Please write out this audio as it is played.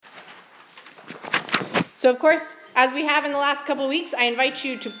So, of course, as we have in the last couple of weeks, I invite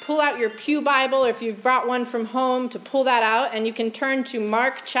you to pull out your pew Bible, or if you've brought one from home, to pull that out, and you can turn to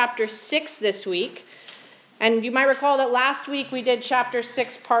Mark chapter 6 this week. And you might recall that last week we did chapter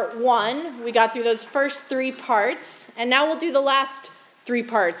 6, part 1. We got through those first 3 parts, and now we'll do the last 3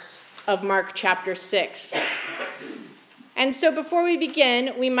 parts of Mark chapter 6. And so before we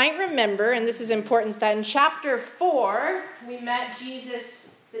begin, we might remember, and this is important, that in chapter 4, we met Jesus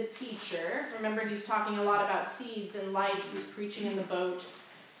the teacher. Remember, he's talking a lot about seeds and light. He's preaching in the boat.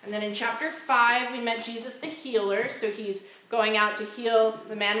 And then in chapter 5, we met Jesus the healer. So he's going out to heal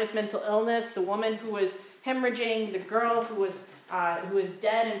the man with mental illness, the woman who was hemorrhaging, the girl who was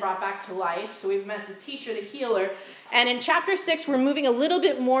dead and brought back to life. So we've met the teacher, the healer. And in chapter 6, we're moving a little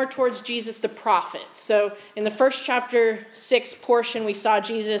bit more towards Jesus the prophet. So in the first chapter 6 portion, we saw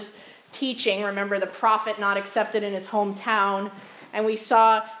Jesus teaching. Remember, the prophet not accepted in his hometown. And we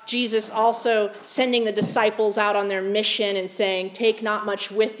saw Jesus also sending the disciples out on their mission and saying, take not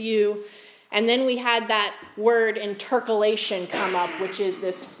much with you. And then we had that word intercalation come up, which is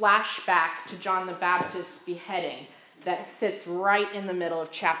this flashback to John the Baptist's beheading that sits right in the middle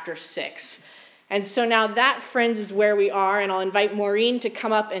of chapter 6. And so now that, friends, is where we are. And I'll invite Maureen to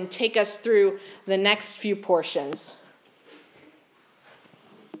come up and take us through the next few portions.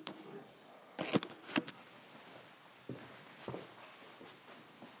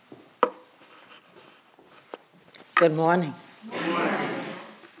 Good morning. Good morning.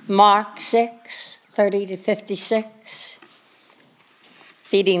 Mark 6, 30 to 56.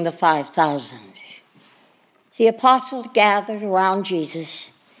 Feeding the 5,000. The apostles gathered around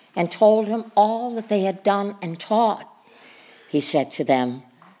Jesus and told him all that they had done and taught. He said to them,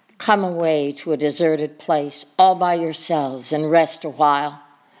 come away to a deserted place all by yourselves and rest a while.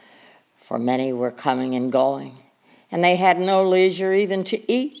 For many were coming and going, and they had no leisure even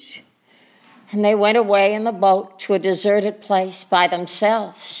to eat. And they went away in the boat to a deserted place by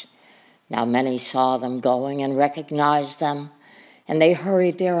themselves. Now many saw them going and recognized them, and they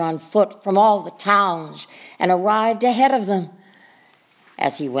hurried there on foot from all the towns and arrived ahead of them.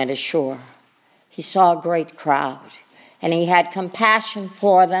 As he went ashore, he saw a great crowd, and he had compassion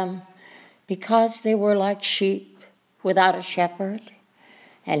for them because they were like sheep without a shepherd.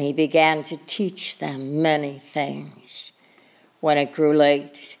 And he began to teach them many things. When it grew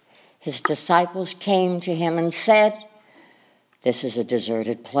late, his disciples came to him and said, this is a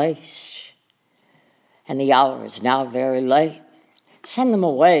deserted place, and the hour is now very late. Send them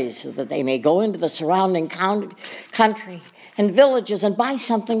away so that they may go into the surrounding country and villages and buy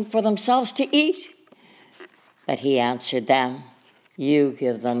something for themselves to eat. But he answered them, you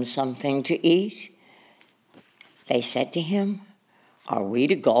give them something to eat. They said to him, are we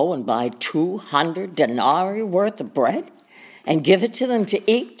to go and buy 200 denarii worth of bread and give it to them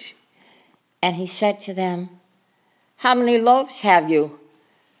to eat? And he said to them, how many loaves have you?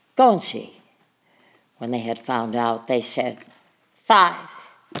 Go and see. When they had found out, they said, 5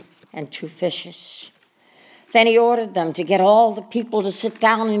 and 2 fishes. Then he ordered them to get all the people to sit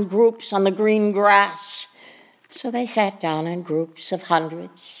down in groups on the green grass. So they sat down in groups of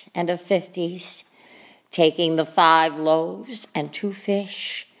hundreds and of 50s, taking the 5 loaves and 2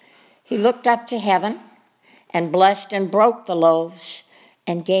 fish. He looked up to heaven and blessed and broke the loaves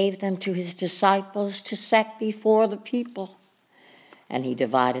and gave them to his disciples to set before the people. And he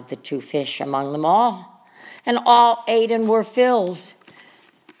divided the 2 fish among them all, and all ate and were filled.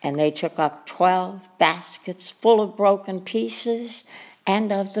 And they took up 12 baskets full of broken pieces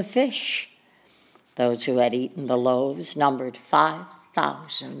and of the fish. Those who had eaten the loaves numbered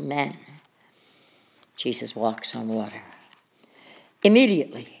 5,000 men. Jesus walks on water.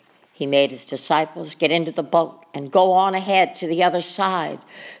 Immediately, he made his disciples get into the boat and go on ahead to the other side,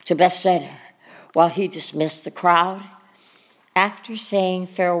 to Bethsaida, while he dismissed the crowd. After saying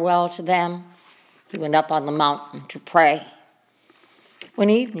farewell to them, he went up on the mountain to pray. When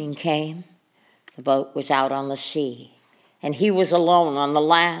evening came, the boat was out on the sea, and he was alone on the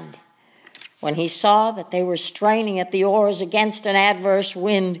land. When he saw that they were straining at the oars against an adverse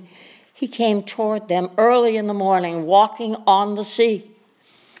wind, he came toward them early in the morning, walking on the sea.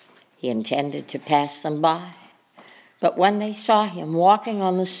 He intended to pass them by, but when they saw him walking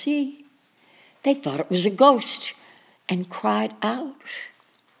on the sea, they thought it was a ghost and cried out.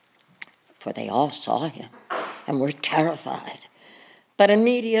 For they all saw him and were terrified. But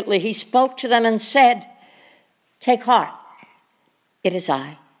immediately he spoke to them and said, take heart, it is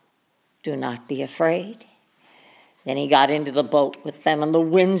I. Do not be afraid. Then he got into the boat with them, and the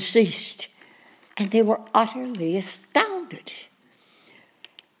wind ceased, and they were utterly astounded.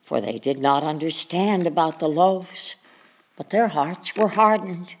 For they did not understand about the loaves, but their hearts were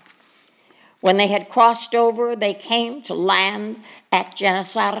hardened. When they had crossed over, they came to land at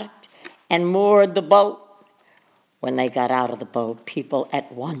Gennesaret and moored the boat. When they got out of the boat, people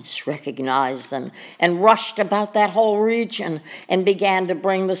at once recognized them and rushed about that whole region and began to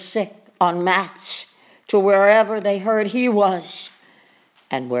bring the sick on mats to wherever they heard he was.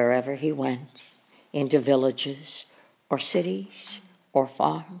 And wherever he went, into villages or cities or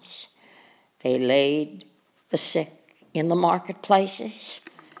farms, they laid the sick in the marketplaces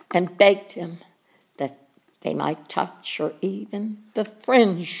and begged him that they might touch or even the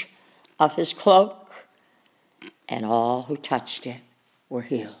fringe of his cloak. And all who touched it were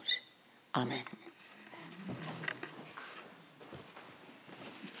healed. Amen.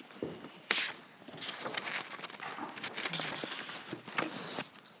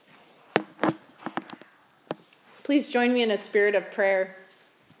 Please join me in a spirit of prayer.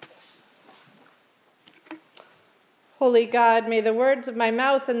 Holy God, may the words of my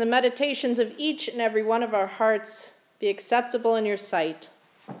mouth and the meditations of each and every one of our hearts be acceptable in your sight.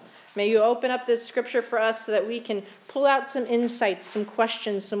 May you open up this scripture for us so that we can pull out some insights, some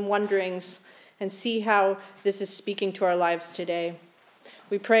questions, some wonderings, and see how this is speaking to our lives today.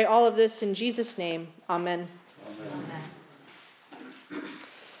 We pray all of this in Jesus' name. Amen. Amen.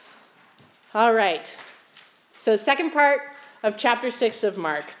 All right. So second part of chapter 6 of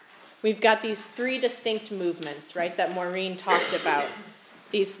Mark. We've got these three distinct movements, right, that Maureen talked about.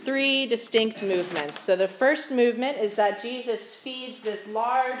 These three distinct movements. So the first movement is that Jesus feeds this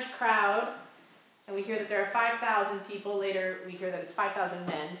large crowd, and we hear that there are 5,000 people. Later, we hear that it's 5,000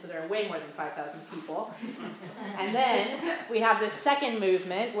 men, so there are way more than 5,000 people. And then we have this second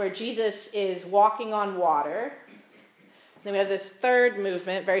movement where Jesus is walking on water. Then we have this third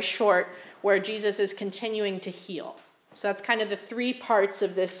movement, very short, where Jesus is continuing to heal. So that's kind of the three parts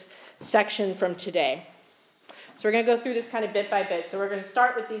of this section from today. So we're going to go through this kind of bit by bit. So we're going to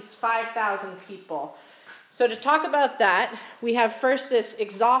start with these 5,000 people. So to talk about that, we have first this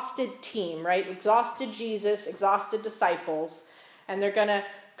exhausted team, right? Exhausted Jesus, exhausted disciples. And they're going to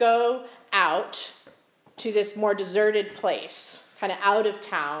go out to this more deserted place, kind of out of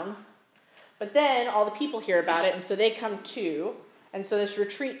town. But then all the people hear about it, and so they come too. And so this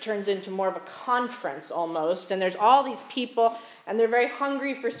retreat turns into more of a conference almost. And there's all these people, and they're very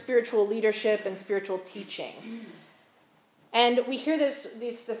hungry for spiritual leadership and spiritual teaching. And we hear the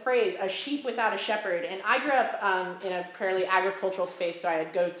phrase, a sheep without a shepherd. And I grew up in a fairly agricultural space, so I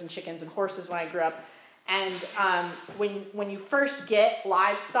had goats and chickens and horses when I grew up. And when you first get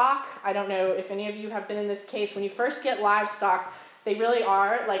livestock, I don't know if any of you have been in this case, when you first get livestock, they really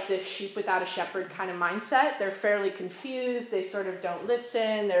are like this sheep without a shepherd kind of mindset. They're fairly confused. They sort of don't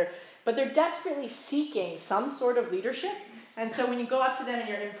listen. But they're desperately seeking some sort of leadership. And so when you go up to them and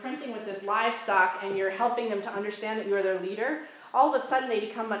you're imprinting with this livestock and you're helping them to understand that you are their leader, all of a sudden they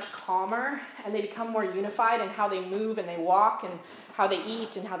become much calmer and they become more unified in how they move and they walk and how they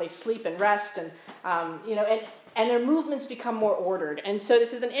eat and how they sleep and rest and their movements become more ordered. And so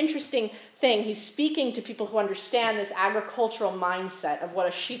this is an interesting thing. He's speaking to people who understand this agricultural mindset of what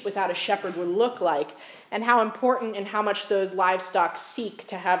a sheep without a shepherd would look like and how important and how much those livestock seek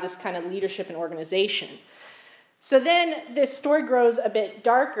to have this kind of leadership and organization. So then this story grows a bit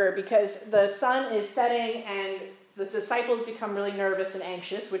darker because the sun is setting and the disciples become really nervous and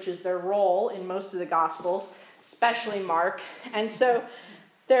anxious, which is their role in most of the Gospels, especially Mark. And so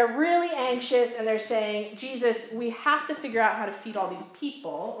they're really anxious and they're saying, Jesus, we have to figure out how to feed all these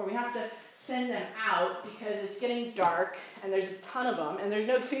people, or we have to send them out because it's getting dark and there's a ton of them and there's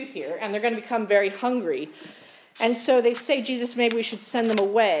no food here and they're going to become very hungry. And so they say, Jesus, maybe we should send them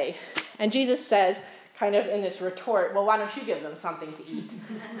away. And Jesus says, kind of in this retort, well, why don't you give them something to eat?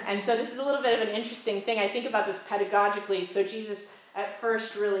 And so this is a little bit of an interesting thing. I think about this pedagogically. So Jesus at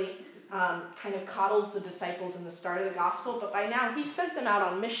first really kind of coddles the disciples in the start of the gospel, but by now he's sent them out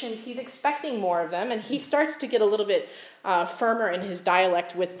on missions. He's expecting more of them, and he starts to get a little bit firmer in his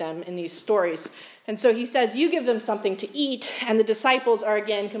dialect with them in these stories. And so he says, you give them something to eat, and the disciples are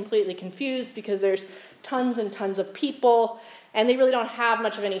again completely confused because there's tons and tons of people, and they really don't have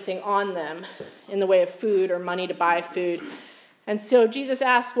much of anything on them in the way of food or money to buy food. And so Jesus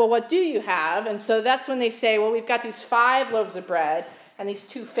asks, well, what do you have? And so that's when they say, well, we've got these 5 loaves of bread and these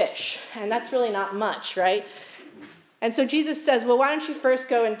 2 fish, and that's really not much, right? And so Jesus says, well, why don't you first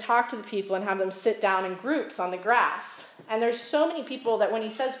go and talk to the people and have them sit down in groups on the grass? And there's so many people that when he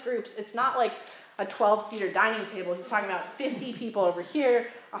says groups, it's not like a 12-seater dining table. He's talking about 50 people over here,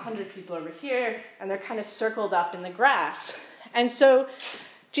 100 people over here, and they're kind of circled up in the grass. And so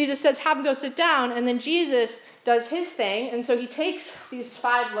Jesus says, have them go sit down, and then Jesus does his thing, and so he takes these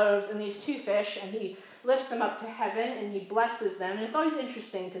 5 loaves and these 2 fish, and he lifts them up to heaven, and he blesses them. And it's always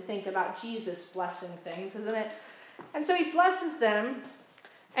interesting to think about Jesus blessing things, isn't it? And so he blesses them,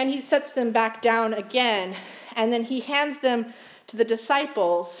 and he sets them back down again. And then he hands them to the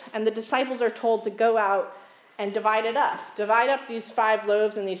disciples, and the disciples are told to go out and divide it up. Divide up these 5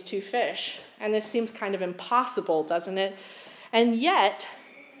 loaves and these 2 fish. And this seems kind of impossible, doesn't it? And yet,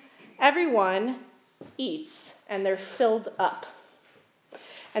 everyone eats, and they're filled up.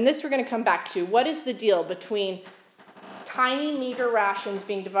 And this we're going to come back to. What is the deal between tiny, meager rations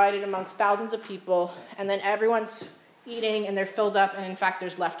being divided amongst thousands of people, and then everyone's eating, and they're filled up, and in fact,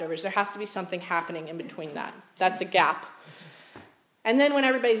 there's leftovers? There has to be something happening in between that. That's a gap. And then when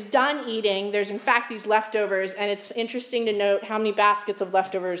everybody's done eating, there's in fact these leftovers, and it's interesting to note how many baskets of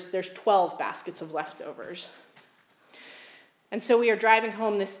leftovers. There's 12 baskets of leftovers. And so we are driving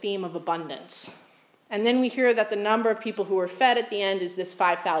home this theme of abundance. And then we hear that the number of people who were fed at the end is this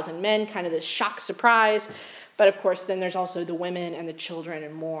 5,000 men, kind of this shock surprise. But of course, then there's also the women and the children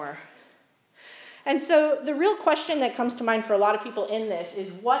and more. And so the real question that comes to mind for a lot of people in this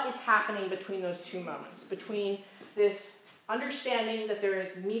is what is happening between those 2 moments, between this understanding that there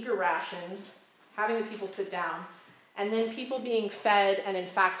is meager rations, having the people sit down, and then people being fed and in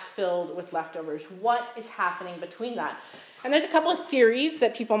fact filled with leftovers. What is happening between that? And there's a couple of theories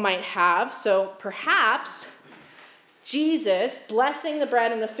that people might have. So perhaps Jesus, blessing the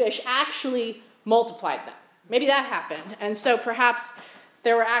bread and the fish, actually multiplied them. Maybe that happened. And so perhaps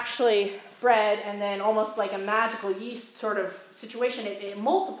there were actually bread and then almost like a magical yeast sort of situation. It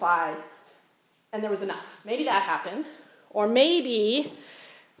multiplied and there was enough. Maybe that happened. Or maybe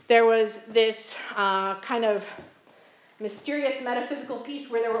there was this kind of mysterious metaphysical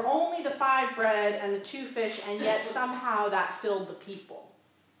piece where there were only the 5 bread and the 2 fish, and yet somehow that filled the people.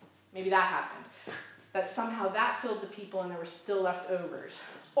 Maybe that happened. That somehow that filled the people and there were still leftovers.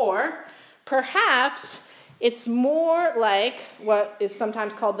 Or perhaps it's more like what is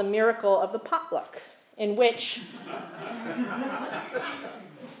sometimes called the miracle of the potluck, in which,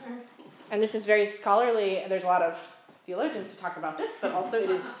 and this is very scholarly, there's a lot of theologians who talk about this, but also it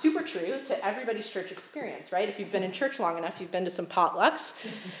is super true to everybody's church experience, right? If you've been in church long enough, you've been to some potlucks.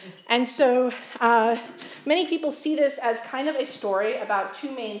 And so many people see this as kind of a story about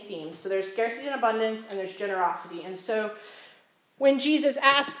 2 main themes. So there's scarcity and abundance, and there's generosity. And so when Jesus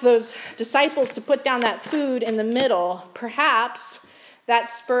asked those disciples to put down that food in the middle, perhaps that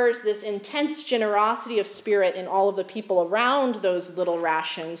spurs this intense generosity of spirit in all of the people around those little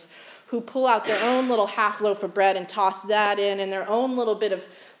rations, who pull out their own little half loaf of bread and toss that in, and their own little bit of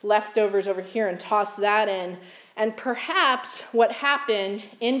leftovers over here and toss that in. And perhaps what happened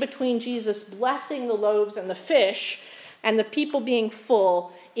in between Jesus blessing the loaves and the fish and the people being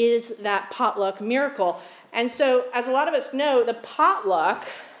full is that potluck miracle. And so, as a lot of us know, the potluck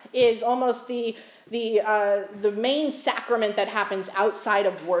is almost the main sacrament that happens outside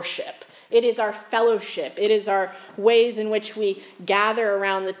of worship. It is our fellowship. It is our ways in which we gather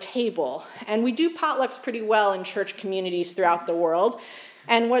around the table. And we do potlucks pretty well in church communities throughout the world.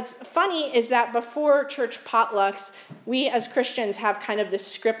 And what's funny is that before church potlucks, we as Christians have kind of this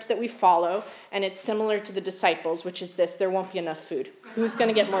script that we follow, and it's similar to the disciples, which is this: there won't be enough food. Who's going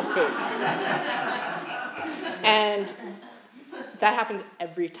to get more food? And that happens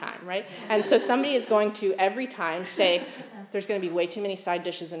every time, right? And so somebody is going to every time say, there's going to be way too many side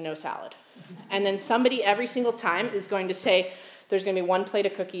dishes and no salad. And then somebody every single time is going to say, there's going to be 1 plate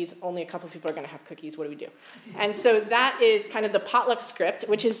of cookies, only a couple of people are going to have cookies, what do we do? And so that is kind of the potluck script,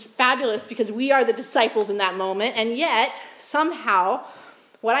 which is fabulous because we are the disciples in that moment. And yet, somehow,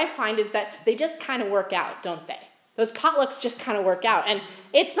 what I find is that they just kind of work out, don't they? Those potlucks just kind of work out. And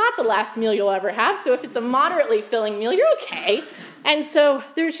it's not the last meal you'll ever have, so if it's a moderately filling meal, you're okay. And so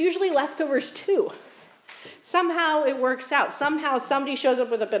there's usually leftovers too. Somehow it works out. Somehow somebody shows up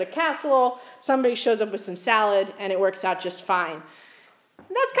with a bit of casserole, somebody shows up with some salad, and it works out just fine. And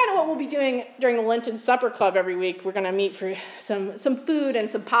that's kind of what we'll be doing during the Lenten Supper Club every week. We're going to meet for some food and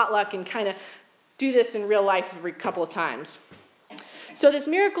some potluck and kind of do this in real life every couple of times. So this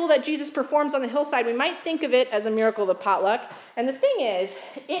miracle that Jesus performs on the hillside, we might think of it as a miracle of the potluck. And the thing is,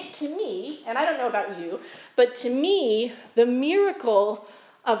 it to me, and I don't know about you, but to me, the miracle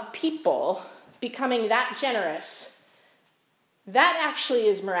of people becoming that generous, that actually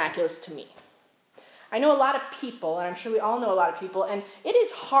is miraculous to me. I know a lot of people, and I'm sure we all know a lot of people, and it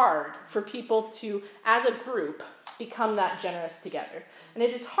is hard for people to, as a group, become that generous together. And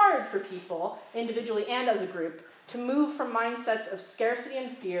it is hard for people, individually and as a group, to move from mindsets of scarcity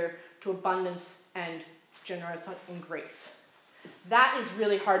and fear to abundance and generosity and grace. That is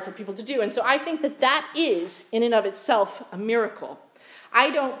really hard for people to do. And so I think that is, in and of itself, a miracle. I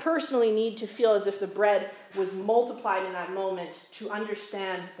don't personally need to feel as if the bread was multiplied in that moment to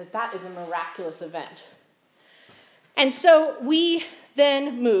understand that that is a miraculous event. And so we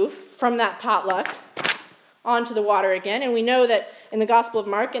then move from that potluck onto the water again. And we know that in the Gospel of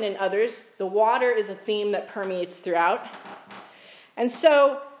Mark and in others, the water is a theme that permeates throughout. And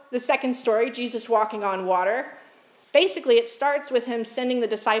so the second story, Jesus walking on water, basically it starts with him sending the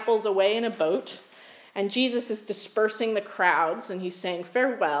disciples away in a boat. And Jesus is dispersing the crowds, and he's saying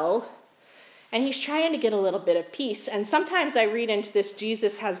farewell. And he's trying to get a little bit of peace. And sometimes I read into this,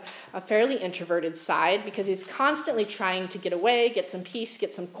 Jesus has a fairly introverted side because he's constantly trying to get away, get some peace,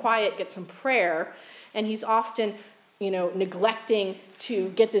 get some quiet, get some prayer. And he's often, neglecting to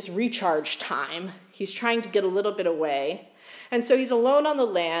get this recharge time. He's trying to get a little bit away. And so he's alone on the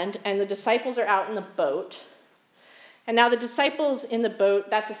land, and the disciples are out in the boat. And now the disciples in the boat,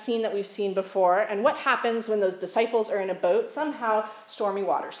 that's a scene that we've seen before. And what happens when those disciples are in a boat? Somehow stormy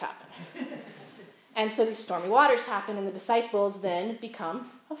waters happen. And so these stormy waters happen, and the disciples then become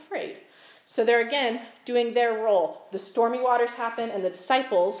afraid. So they're again doing their role. The stormy waters happen, and the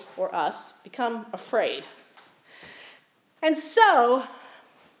disciples, or us, become afraid. And so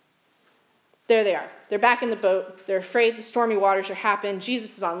there they are. They're back in the boat. They're afraid the stormy waters are happening.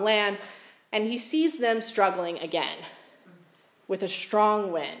 Jesus is on land. And he sees them struggling again with a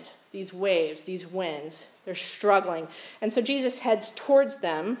strong wind. These waves, these winds, they're struggling. And so Jesus heads towards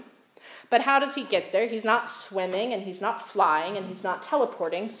them. But how does he get there? He's not swimming, and he's not flying, and he's not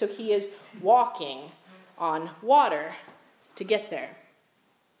teleporting. So he is walking on water to get there.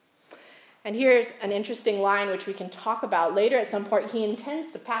 And here's an interesting line which we can talk about later at some point. He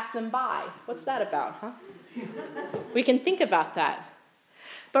intends to pass them by. What's that about, huh? We can think about that.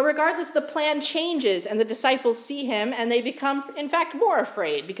 But regardless, the plan changes, and the disciples see him, and they become, in fact, more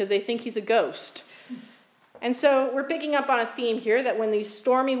afraid because they think he's a ghost. And so we're picking up on a theme here that when these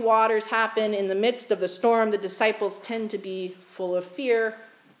stormy waters happen in the midst of the storm, the disciples tend to be full of fear.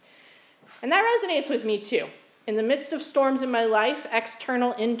 And that resonates with me too. In the midst of storms in my life,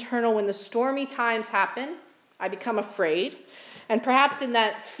 external, internal, when the stormy times happen, I become afraid. And perhaps in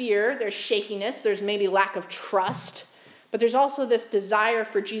that fear, there's shakiness, there's maybe lack of trust. But there's also this desire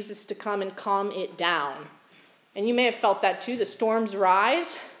for Jesus to come and calm it down. And you may have felt that too. The storms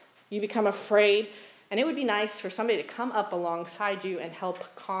rise, you become afraid, and it would be nice for somebody to come up alongside you and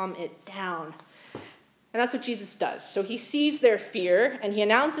help calm it down. And that's what Jesus does. So he sees their fear, and he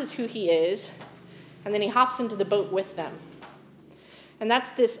announces who he is, and then he hops into the boat with them. And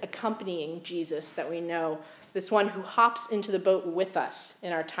that's this accompanying Jesus that we know, this one who hops into the boat with us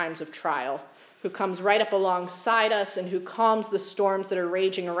in our times of trial, who comes right up alongside us and who calms the storms that are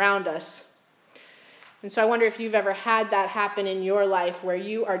raging around us. And so I wonder if you've ever had that happen in your life where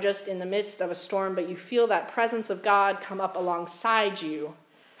you are just in the midst of a storm, but you feel that presence of God come up alongside you,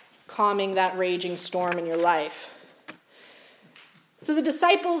 calming that raging storm in your life. So the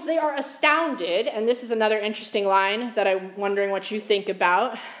disciples, they are astounded, and this is another interesting line that I'm wondering what you think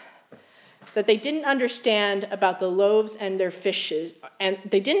about, that they didn't understand about the loaves and their fishes, and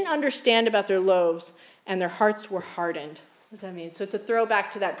they didn't understand about their loaves, and their hearts were hardened. What does that mean? So it's a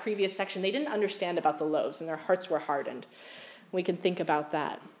throwback to that previous section. They didn't understand about the loaves, and their hearts were hardened. We can think about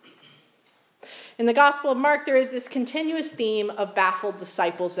that. In the Gospel of Mark, there is this continuous theme of baffled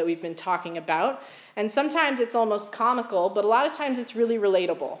disciples that we've been talking about, and sometimes it's almost comical, but a lot of times it's really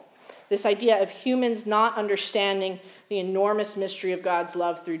relatable. This idea of humans not understanding the enormous mystery of God's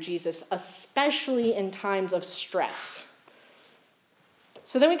love through Jesus, especially in times of stress.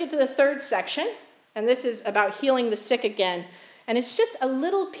 So then we get to the third section, and this is about healing the sick again. And it's just a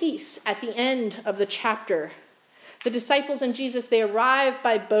little piece at the end of the chapter. The disciples and Jesus, they arrive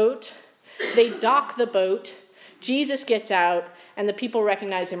by boat. They dock the boat. Jesus gets out, and the people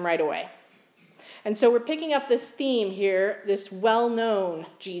recognize him right away. And so we're picking up this theme here, this well-known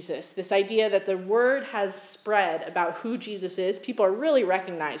Jesus, this idea that the word has spread about who Jesus is. People are really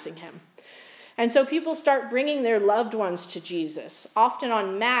recognizing him. And so people start bringing their loved ones to Jesus, often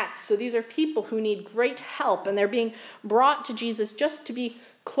on mats. So these are people who need great help, and they're being brought to Jesus just to be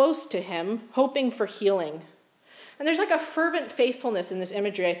close to him, hoping for healing. And there's like a fervent faithfulness in this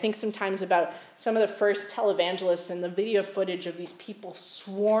imagery. I think sometimes about some of the first televangelists and the video footage of these people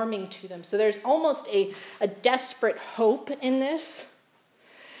swarming to them. So there's almost a desperate hope in this.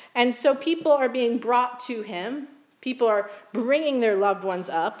 And so people are being brought to him. People are bringing their loved ones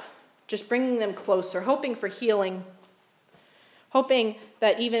up, just bringing them closer, hoping for healing, hoping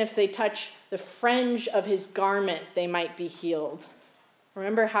that even if they touch the fringe of his garment, they might be healed.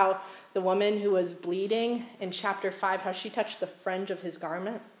 Remember how the woman who was bleeding in chapter 5, how she touched the fringe of his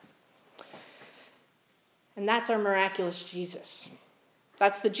garment? And that's our miraculous Jesus.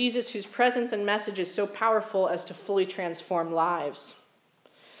 That's the Jesus whose presence and message is so powerful as to fully transform lives.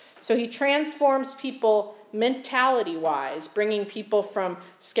 So he transforms people mentality-wise, bringing people from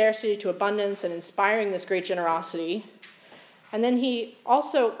scarcity to abundance and inspiring this great generosity. And then he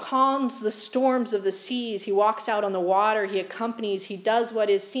also calms the storms of the seas. He walks out on the water. He accompanies. He does what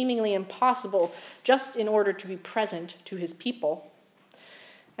is seemingly impossible just in order to be present to his people.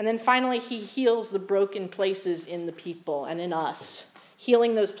 And then finally, he heals the broken places in the people and in us,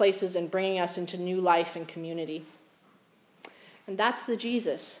 healing those places and bringing us into new life and community. And that's the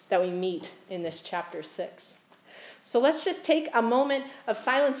Jesus that we meet in this chapter 6. So let's just take a moment of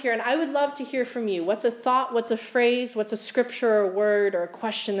silence here, and I would love to hear from you. What's a thought, what's a phrase, what's a scripture or a word or a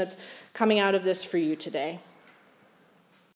question that's coming out of this for you today?